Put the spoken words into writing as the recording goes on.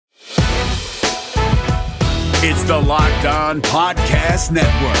It's the Locked On Podcast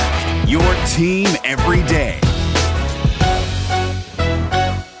Network, your team every day.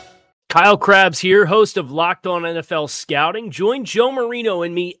 Kyle Krabs here, host of Locked On NFL Scouting. Join Joe Marino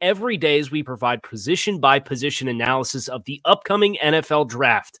and me every day as we provide position-by-position analysis of the upcoming NFL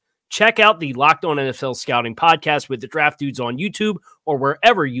Draft. Check out the Locked On NFL Scouting podcast with the Draft Dudes on YouTube or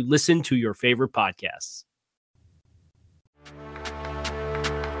wherever you listen to your favorite podcasts.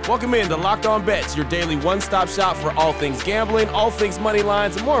 Welcome in to Locked On Bets, your daily one-stop shop for all things gambling, all things money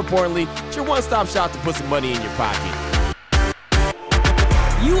lines, and more importantly, it's your one-stop shop to put some money in your pocket.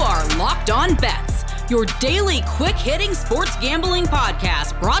 You are Locked On Bets, your daily quick-hitting sports gambling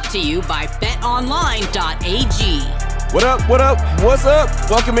podcast brought to you by BetOnline.ag. What up, what's up?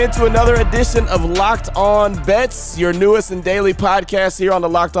 Welcome into another edition of Locked On Bets, your newest and daily podcast here on the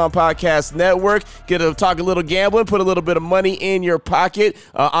Locked On Podcast Network. Get to talk a little gambling, put a little bit of money in your pocket.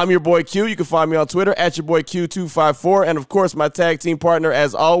 I'm your boy Q. You can find me on Twitter at your boy Q254. And, of course, my tag team partner,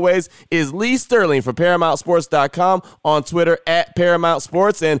 as always, is Lee Sterling from ParamountSports.com on Twitter at Paramount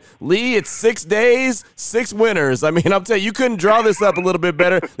Sports. And, Lee, it's 6 days, 6 winners. I mean, I'm telling you, you couldn't draw this up a little bit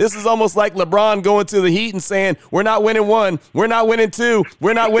better. This is almost like LeBron going to the Heat and saying, we're not winning 1, we're not winning 2,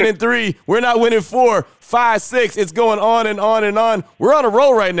 we're not winning 3, we're not winning 4, 5, 6. It's going on and on and on. We're on a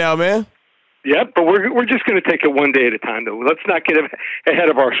roll right now, man. Yeah, but we're just going to take it one day at a time, though. Let's not get ahead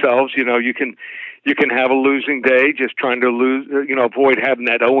of ourselves. You know, you can have a losing day, just trying to lose. Avoid having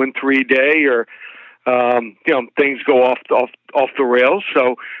that 0-3 day, or things go off the rails.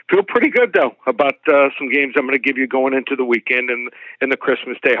 So feel pretty good though about some games I'm going to give you going into the weekend and the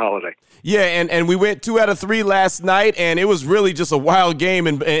Christmas Day holiday. Yeah, and we went 2 out of 3 last night, and it was really just a wild game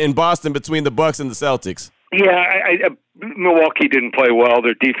in Boston between the Bucks and the Celtics. Yeah, Milwaukee didn't play well.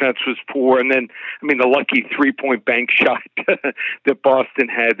 Their defense was poor, and then the lucky 3-point bank shot that Boston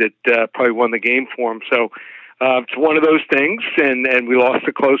had that probably won the game for them. So it's one of those things, and we lost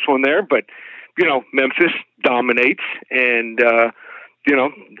a close one there, but. Memphis dominates, and,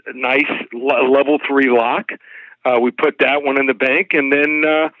 nice level 3 lock. We put that one in the bank, and then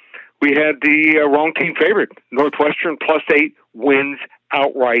we had the wrong team favorite. Northwestern +8 wins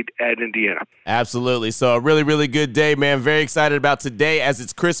outright at Indiana. Absolutely. So a really, really good day, man. Very excited about today as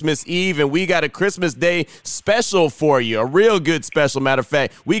it's Christmas Eve, and we got a Christmas Day special for you. A real good special, matter of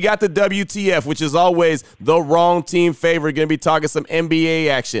fact. We got the WTF, which is always the wrong team favorite. Going to be talking some NBA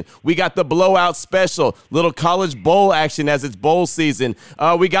action. We got the blowout special, little college bowl action as it's bowl season.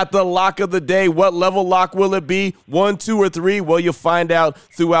 We got the lock of the day. What level lock will it be? 1, 2, or 3? Well, you'll find out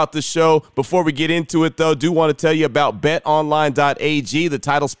throughout the show. Before we get into it, though, do want to tell you about BetOnline.ag, the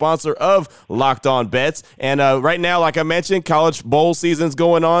title sponsor of Locked On Bets. And right now, like I mentioned, college bowl season's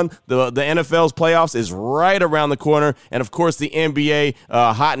going on. The NFL's playoffs is right around the corner. And, of course, the NBA,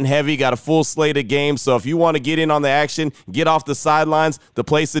 hot and heavy, got a full slate of games. So if you want to get in on the action, get off the sidelines, the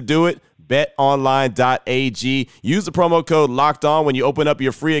place to do it, betonline.ag. Use the promo code Locked On when you open up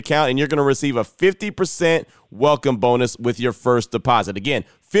your free account, and you're going to receive a 50% welcome bonus with your first deposit. Again,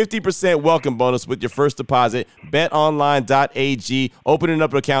 50% welcome bonus with your first deposit. BetOnline.ag. Opening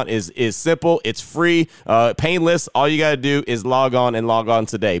up an account is simple. It's free, painless. All you got to do is log on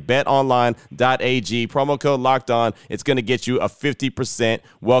today. BetOnline.ag. Promo code Locked On. It's going to get you a 50%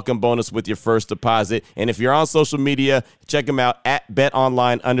 welcome bonus with your first deposit. And if you're on social media, check them out at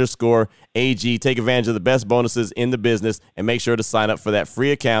BetOnline_AG. Take advantage of the best bonuses in the business and make sure to sign up for that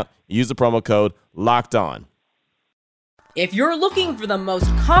free account. Use the promo code Locked On. If you're looking for the most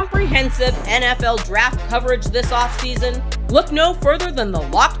comprehensive NFL draft coverage this offseason, look no further than the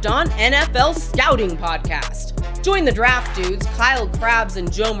Locked On NFL Scouting Podcast. Join the Draft Dudes, Kyle Krabs and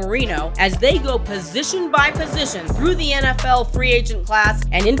Joe Marino, as they go position by position through the NFL free agent class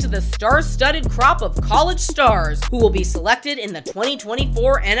and into the star-studded crop of college stars who will be selected in the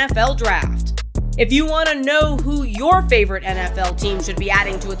 2024 NFL Draft. If you want to know who your favorite NFL team should be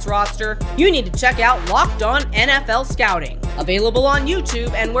adding to its roster, you need to check out Locked On NFL Scouting, available on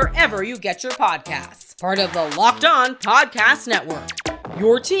YouTube and wherever you get your podcasts. Part of the Locked On Podcast Network,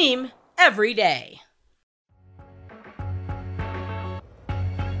 your team every day.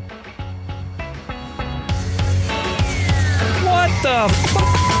 What the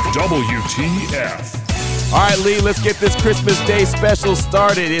WTF? All right, Lee, let's get this Christmas Day special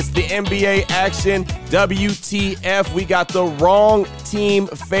started. It's the NBA action, WTF. We got the wrong team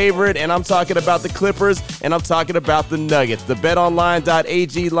favorite, and I'm talking about the Clippers, and I'm talking about the Nuggets. The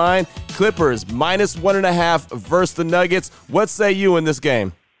BetOnline.ag line, Clippers -1.5 versus the Nuggets. What say you in this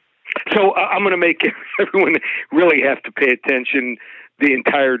game? So I'm going to make everyone really have to pay attention the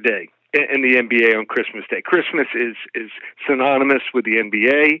entire day in the NBA on Christmas Day. Christmas is synonymous with the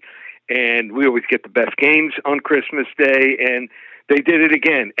NBA. and we always get the best games on Christmas Day, and they did it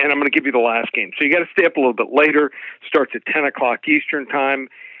again. And I'm going to give you the last game. So you got to stay up a little bit later. Starts at 10 o'clock Eastern time,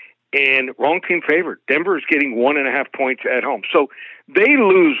 and wrong team favored. Denver is getting 1.5 points at home. So they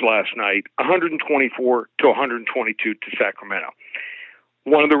lose last night, 124 to 122 to Sacramento.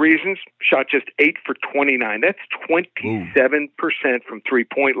 One of the reasons, shot just 8 for 29. That's 27% from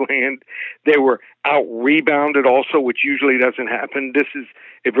three-point land. They were out-rebounded also, which usually doesn't happen. This is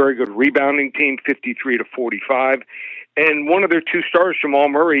a very good rebounding team, 53 to 45. And one of their two stars, Jamal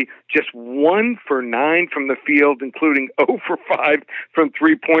Murray, just 1 for 9 from the field, including 0 for 5 from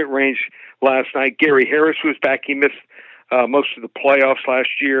three-point range last night. Gary Harris was back. He missed most of the playoffs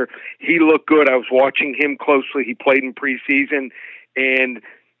last year. He looked good. I was watching him closely. He played in preseason, and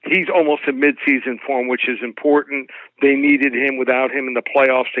he's almost in midseason form, which is important. They needed him. Without him in the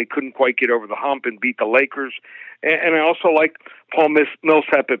playoffs, they couldn't quite get over the hump and beat the Lakers. And I also like Paul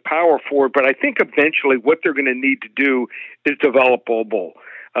Millsap at power forward, but I think eventually what they're going to need to do is develop Bol Bol.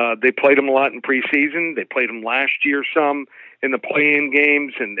 They played him a lot in preseason. They played him last year some in the play-in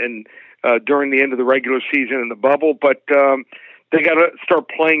games and during the end of the regular season in the bubble, but they got to start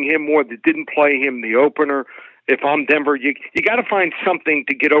playing him more. They didn't play him in the opener. If I'm Denver, you got to find something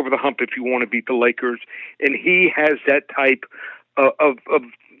to get over the hump if you want to beat the Lakers, and he has that type of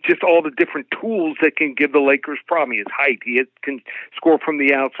just all the different tools that can give the Lakers problem. He has height. He can score from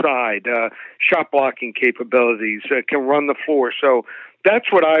the outside, shot blocking capabilities, can run the floor. So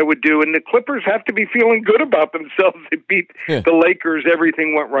that's what I would do. And the Clippers have to be feeling good about themselves. They beat the Lakers.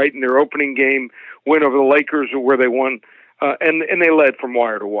 Everything went right in their opening game win over the Lakers, where they won. And they led from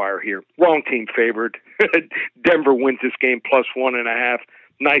wire to wire here. Wrong team favored. Denver wins this game plus 1.5.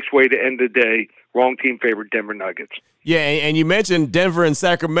 Nice way to end the day. Wrong team favored, Denver Nuggets. Yeah, and you mentioned Denver and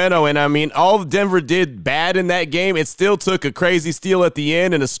Sacramento, and I mean, all Denver did bad in that game, it still took a crazy steal at the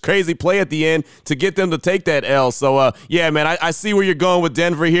end and a crazy play at the end to get them to take that L. So, yeah, man, I see where you're going with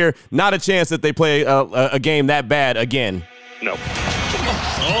Denver here. Not a chance that they play a game that bad again. No.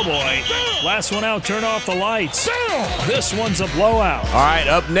 Oh, boy. Last one out, turn off the lights. This one's a blowout. All right,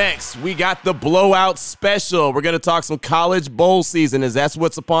 up next, we got the blowout special. We're going to talk some college bowl season, as that's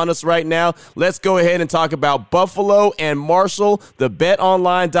what's upon us right now. Let's go ahead and talk about Buffalo and Marshall. The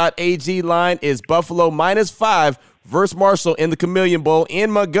betonline.ag line is Buffalo -5 versus Marshall in the Chameleon Bowl in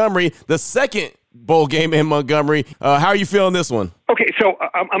Montgomery, the second bowl game in Montgomery. How are you feeling this one? Okay, so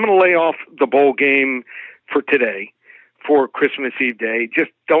I'm going to lay off the bowl game for today. For Christmas Eve day,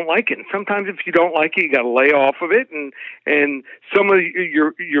 just don't like it. And sometimes if you don't like it, you got to lay off of it. And some of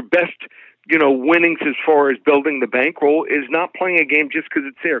your best, winnings as far as building the bankroll is not playing a game just because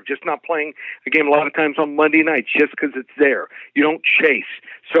it's there. Just not playing a game a lot of times on Monday nights just because it's there. You don't chase.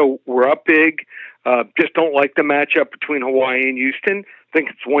 So we're up big. Just don't like the matchup between Hawaii and Houston. I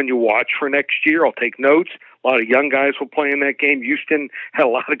think it's one you watch for next year. I'll take notes. A lot of young guys will play in that game. Houston had a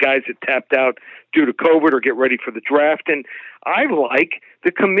lot of guys that tapped out due to COVID or get ready for the draft. And I like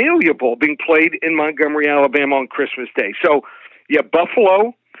the Camellia Bowl being played in Montgomery, Alabama on Christmas Day. So, yeah,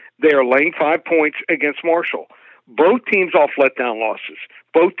 Buffalo, they are laying 5 points against Marshall. Both teams off letdown losses.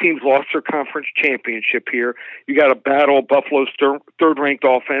 Both teams lost their conference championship here. You got to battle Buffalo's third-ranked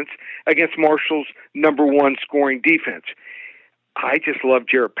offense against Marshall's number 1 scoring defense. I just love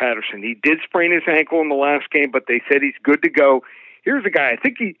Jarrett Patterson. He did sprain his ankle in the last game, but they said he's good to go. Here's a guy. I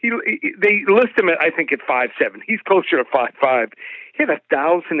think they list him at 5'7". He's closer to 5'5". He had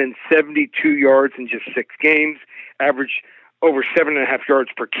 1,072 yards in just 6 games. Averaged over 7.5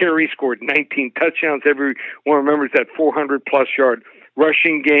 yards per carry. Scored 19 touchdowns. Everyone remembers that 400-plus yard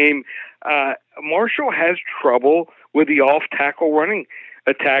rushing game. Marshall has trouble with the off-tackle running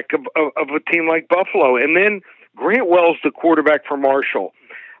attack of a team like Buffalo, and then Grant Wells, the quarterback for Marshall,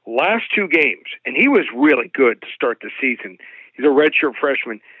 last 2 games, and he was really good to start the season. He's a redshirt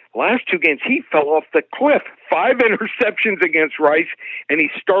freshman. Last 2 games, he fell off the cliff. 5 interceptions against Rice, and he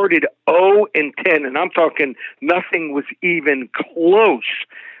started 0-10, and I'm talking nothing was even close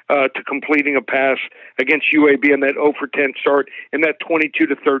to completing a pass against UAB in that 0-10 start and that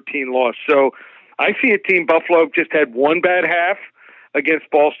 22-13 loss. So I see a team, Buffalo just had 1 bad half against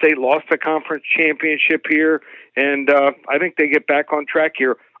Ball State, lost the conference championship here, and I think they get back on track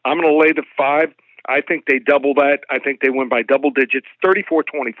here. I'm going to lay the 5. I think they double that. I think they win by double digits,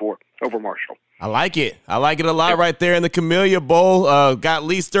 34-24 over Marshall. I like it. I like it a lot right there in the Camellia Bowl. Got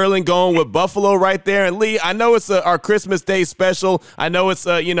Lee Sterling going with Buffalo right there. And Lee, I know it's our Christmas Day special. I know it's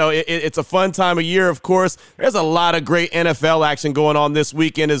it's a fun time of year, of course. There's a lot of great NFL action going on this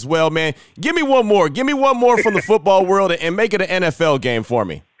weekend as well, man. Give me one more. Give me one more from the football world and make it an NFL game for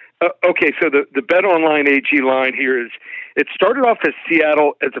me. Okay, so the Bet Online AG line here is, it started off as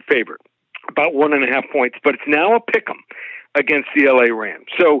Seattle as a favorite, about 1.5 points, but it's now a pick'em against the LA Rams.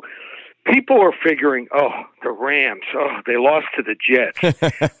 So people are figuring, the Rams, they lost to the Jets.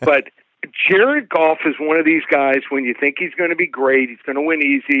 But Jared Goff is one of these guys, when you think he's going to be great, he's going to win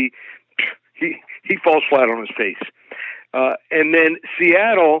easy, he falls flat on his face. And then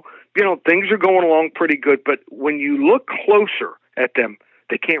Seattle, things are going along pretty good, but when you look closer at them,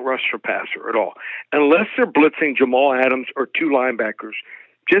 they can't rush for passer at all. Unless they're blitzing Jamal Adams or two linebackers,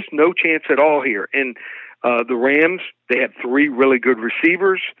 just no chance at all here. And the Rams, they have three really good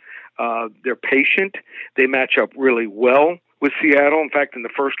receivers. They're patient. They match up really well with Seattle. In fact, in the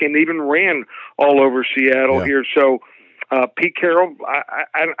first game, they even ran all over Seattle here. So Pete Carroll,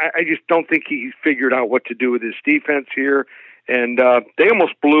 I just don't think he's figured out what to do with his defense here. And they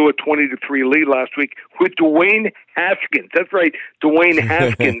almost blew a 20-3 lead last week with Dwayne Haskins. That's right, Dwayne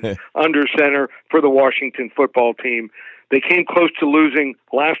Haskins under center for the Washington football team. They came close to losing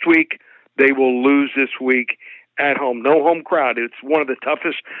last week. They will lose this week at home. No home crowd. It's one of the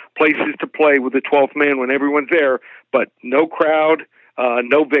toughest places to play with the 12th man when everyone's there, but no crowd,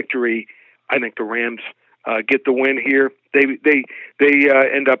 no victory. I think the Rams get the win here. They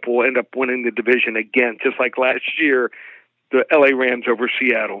will end up winning the division again, just like last year. The LA Rams over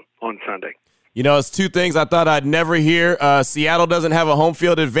Seattle on Sunday. It's two things I thought I'd never hear. Seattle doesn't have a home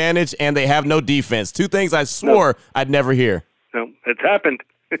field advantage, and they have no defense. Two things I swore I'd never hear. No, it's happened.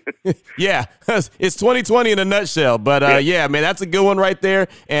 Yeah, it's 2020 in a nutshell. But, man, that's a good one right there.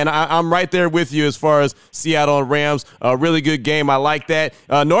 And I'm right there with you as far as Seattle and Rams. A really good game. I like that.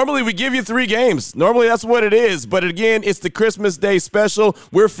 Normally, we give you 3 games. Normally, that's what it is. But, again, it's the Christmas Day special.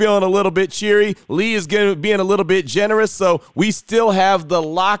 We're feeling a little bit cheery. Lee is being a little bit generous. So we still have the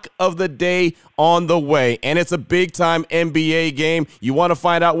lock of the day on the way, and it's a big-time NBA game. You want to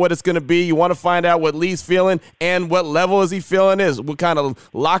find out what it's going to be. You want to find out what Lee's feeling and what level is he feeling is. What kind of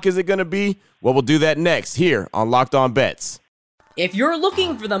lock is it going to be? Well, we'll do that next here on Locked On Bets. If you're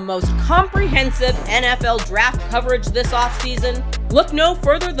looking for the most comprehensive NFL draft coverage this offseason, look no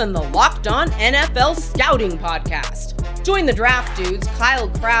further than the Locked On NFL Scouting Podcast. Join the draft dudes, Kyle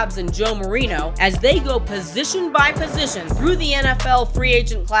Krabs and Joe Marino, as they go position by position through the NFL free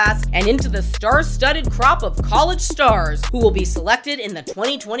agent class and into the star-studded crop of college stars who will be selected in the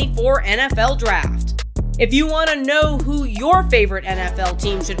 2024 NFL Draft. If you want to know who your favorite NFL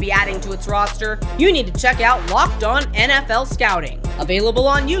team should be adding to its roster, you need to check out Locked On NFL Scouting, available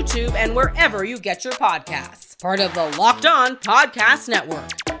on YouTube and wherever you get your podcasts. Part of the Locked On Podcast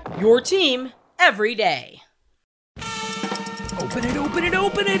Network, your team every day. Open it, open it,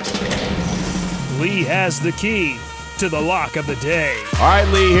 open it. Lee has the key to the lock of the day. All right,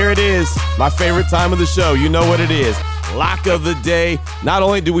 Lee, here it is. My favorite time of the show. You know what it is. Lock of the day. Not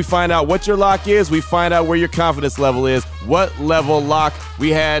only do we find out what your lock is, we find out where your confidence level is, what level lock we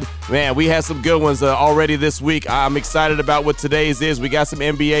had. Man, we had some good ones already this week. I'm excited about what today's is. We got some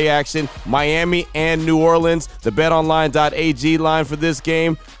NBA action, Miami and New Orleans. The betonline.ag line for this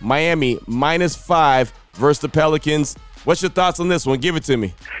game, Miami -5 versus the Pelicans. What's your thoughts on this one? Give it to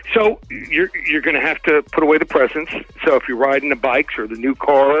me. So you're going to have to put away the presents. So if you're riding the bikes or the new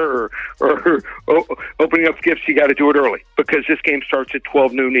car or opening up gifts, you got to do it early because this game starts at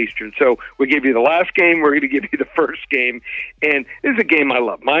 12 noon Eastern. So we give you the last game. We're going to give you the first game. And this is a game I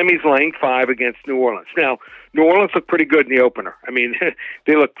love. Miami's laying 5 against New Orleans. Now, New Orleans looked pretty good in the opener. I mean,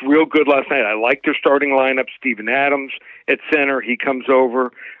 they looked real good last night. I like their starting lineup. Steven Adams at center. He comes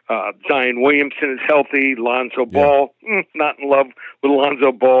over. Zion Williamson is healthy. Lonzo Ball, not in love with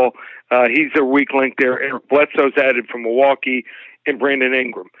Lonzo Ball. He's a weak link there. Eric Bledsoe's added from Milwaukee, and Brandon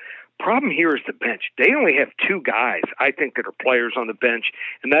Ingram. Problem here is the bench. They only have 2 guys, I think, that are players on the bench,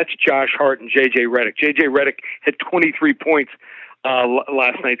 and that's Josh Hart and J.J. Redick. J.J. Redick had 23 points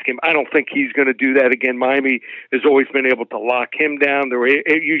last night's game. I don't think he's going to do that again. Miami has always been able to lock him down. They're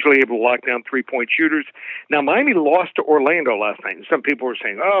usually able to lock down 3-point shooters. Now, Miami lost to Orlando last night, and some people were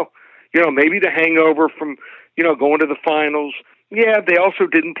saying, maybe the hangover from, going to the finals. Yeah, they also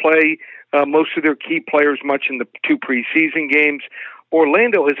didn't play most of their key players much in the 2 preseason games.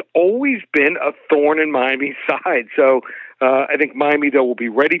 Orlando has always been a thorn in Miami's side. So I think Miami, though, will be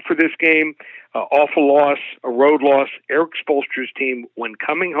ready for this game. Awful loss, a road loss. Eric Spoelstra's team, when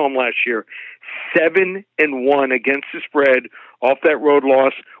coming home last year, 7-1 against the spread off that road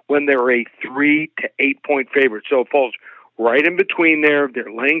loss when they're a 3 to 8 point favorite. So it falls right in between there.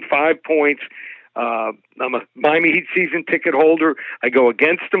 They're laying 5 points. I'm a Miami Heat season ticket holder. I go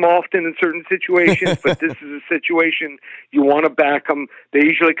against them often in certain situations, but this is a situation you want to back them. They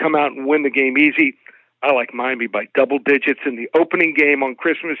usually come out and win the game easy. I like Miami by double digits in the opening game on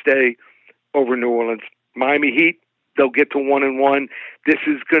Christmas Day over New Orleans. Miami Heat, they'll get to 1-1. This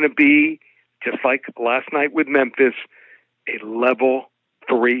is going to be, just like last night with Memphis, a level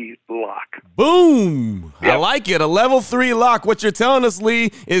 3 lock. Boom! Yep. I like it. A level 3 lock. What you're telling us,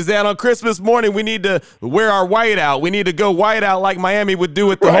 Lee, is that on Christmas morning we need to wear our white out. We need to go white out like Miami would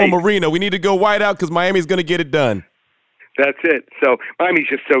do at the home arena. We need to go white out because Miami's going to get it done. That's it. So Miami's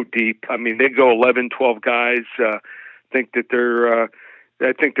just so deep. I mean, they go 11, 12 guys. I think their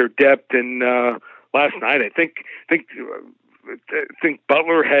depth. And last night, I think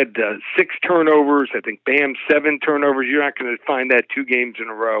Butler had 6 turnovers. I think Bam 7 turnovers. You're not going to find that 2 games in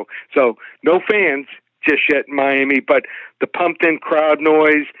a row. So no fans just yet in Miami, but the pumped-in crowd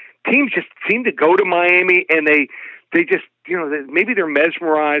noise. Teams just seem to go to Miami, and they just, maybe they're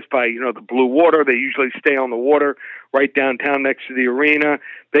mesmerized by, the blue water. They usually stay on the water right downtown next to the arena.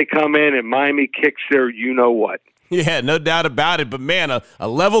 They come in, and Miami kicks their you-know-what. Yeah, no doubt about it. But, man, a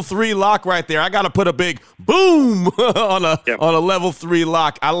level 3 lock right there. I got to put a big boom on a level 3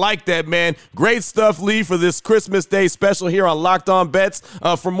 lock. I like that, man. Great stuff, Lee, for this Christmas Day special here on Locked On Bets.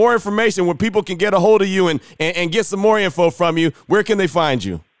 For more information, where people can get a hold of you and get some more info from you, where can they find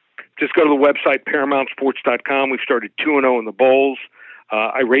you? Just go to the website, ParamountSports.com. We've started 2-0 in the bowls.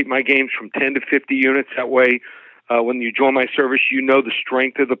 I rate my games from 10 to 50 units. That way, when you join my service, you know the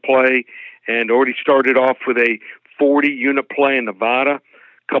strength of the play, and already started off with a 40-unit play in Nevada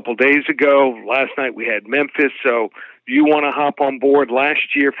a couple days ago. Last night we had Memphis. So you want to hop on board.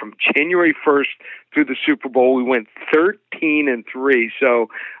 Last year from January 1st through the Super Bowl, we went 13-3.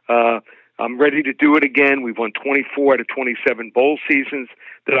 So I'm ready to do it again. We've won 24 out of 27 bowl seasons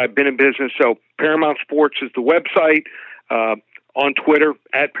that I've been in business. So Paramount Sports is the website. On Twitter,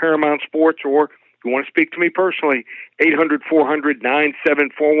 at Paramount Sports, or if you want to speak to me personally,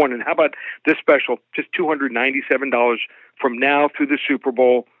 800-400-9741. And how about this special? Just $297 from now through the Super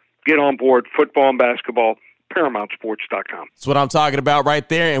Bowl. Get on board, football and basketball, ParamountSports.com. That's what I'm talking about right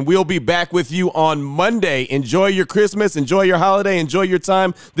there, and we'll be back with you on Monday. Enjoy your Christmas, enjoy your holiday, enjoy your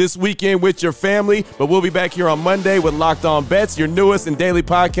time this weekend with your family, but we'll be back here on Monday with Locked On Bets, your newest and daily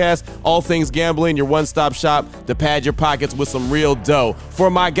podcast, all things gambling, your one-stop shop to pad your pockets with some real dough. For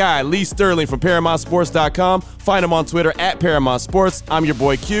my guy, Lee Sterling from ParamountSports.com, find him on Twitter at Paramount Sports. I'm your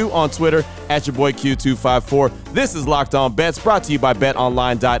boy Q on Twitter at your boy Q254. This is Locked On Bets, brought to you by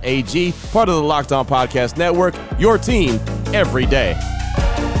BetOnline.ag, part of the Locked On Podcast Network, your team every day.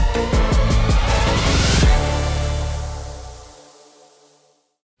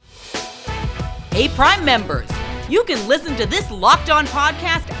 Hey, Prime members, you can listen to this Locked On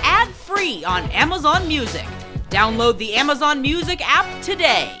podcast ad-free on Amazon Music. Download the Amazon Music app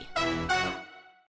today.